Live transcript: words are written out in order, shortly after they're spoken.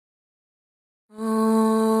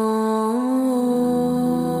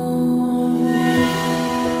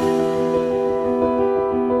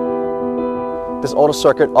this auto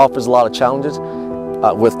circuit offers a lot of challenges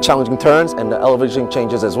with challenging turns and the elevation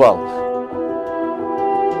changes as well.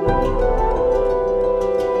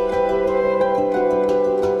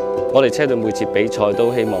 我哋車隊每次比賽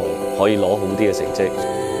都希望可以攞好啲嘅成績，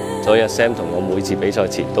所以阿 Sam 同我每次比賽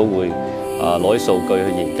前都會攞啲數據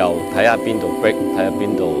去研究，睇下邊度 break， 睇下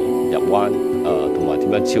邊度入彎，同埋點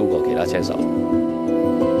樣超過其他車手。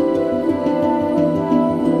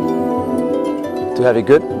To have a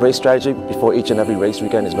good race strategy before each and every race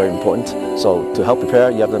weekend is very important. So to help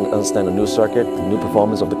prepare, you have to understand the new circuit, the new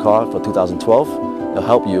performance of the car for 2012. It'll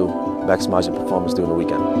help you maximize your performance during the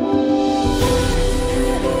weekend.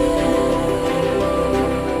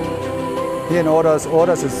 Here in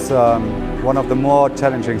Ordos is one of the more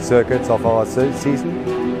challenging circuits of our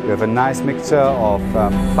season. We have a nice mixture of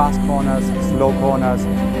fast corners, slow corners,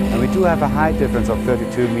 and we do have a height difference of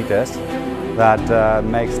 32 meters that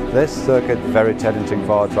makes this circuit very challenging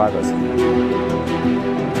for our drivers.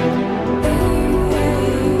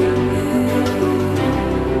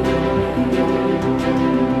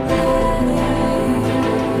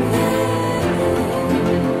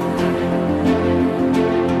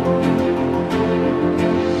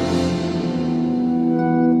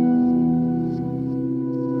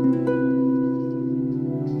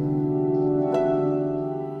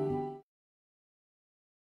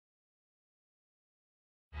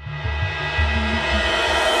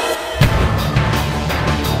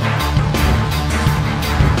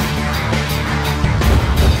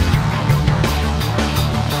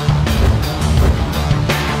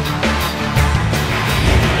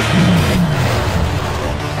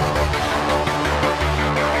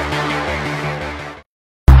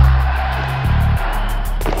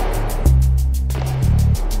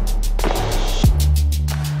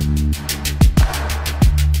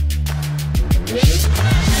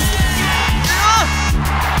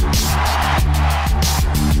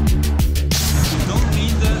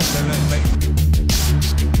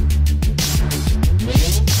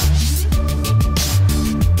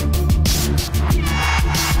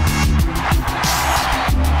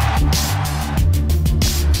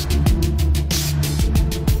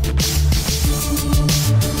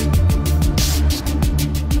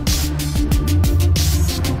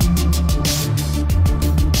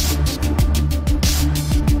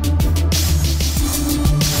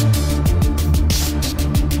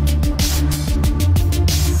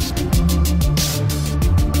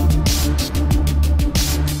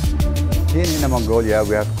 Here in Inner Mongolia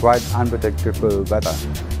we have quite unpredictable weather.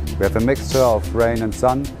 We have a mixture of rain and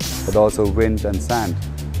sun, but also wind and sand,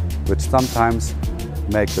 which sometimes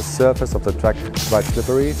make the surface of the track quite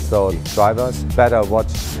slippery, so drivers better watch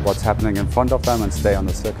what's happening in front of them and stay on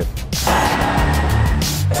the circuit.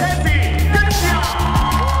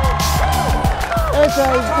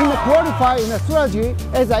 In the qualify in the strategy,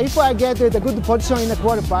 if I get the good position in the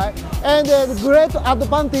qualify, and the great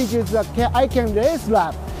advantage is that I can race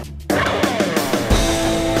lap.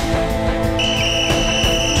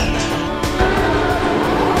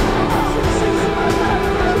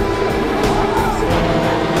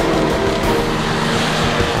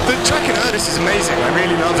 This is amazing. I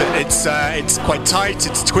really love it. It's quite tight,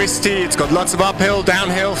 it's twisty, it's got lots of uphill,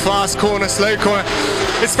 downhill, fast corner, slow corner.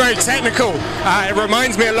 It's very technical. It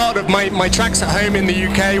reminds me a lot of my tracks at home in the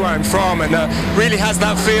UK where I'm from, and really has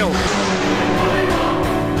that feel.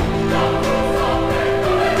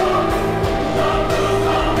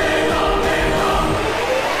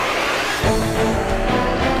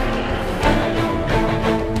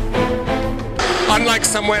 Unlike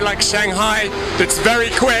somewhere like Shanghai that's very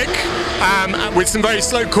quick, with some very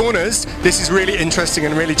slow corners, this is really interesting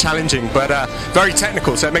and really challenging, but very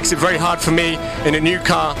technical, so it makes it very hard for me in a new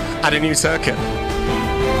car at a new circuit.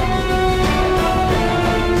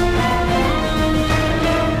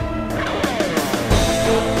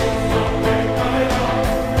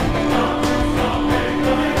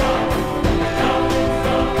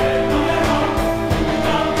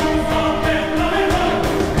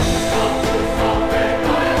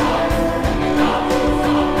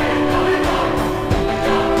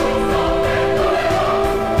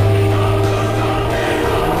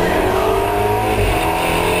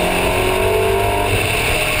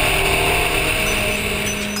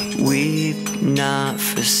 Weep not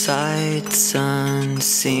for sights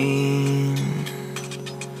unseen.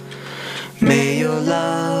 May your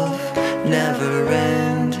love never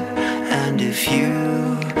end, and if you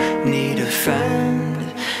need a friend,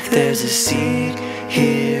 there's a seat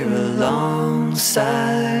here alongside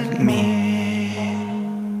me.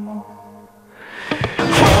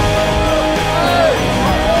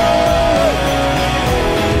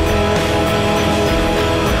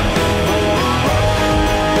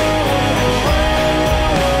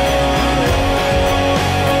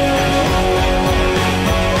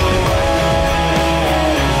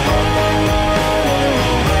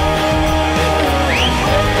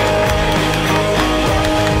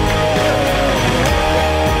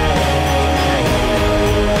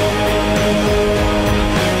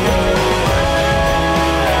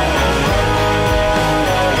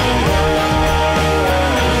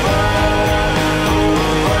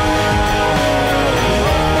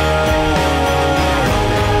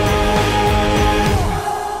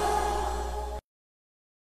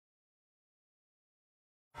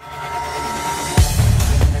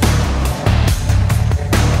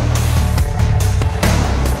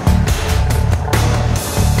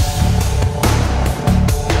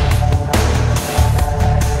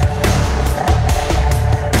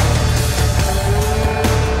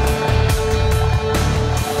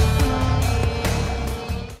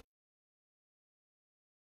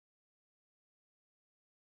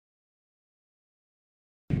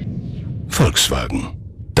 Volkswagen.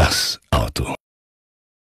 Das Auto.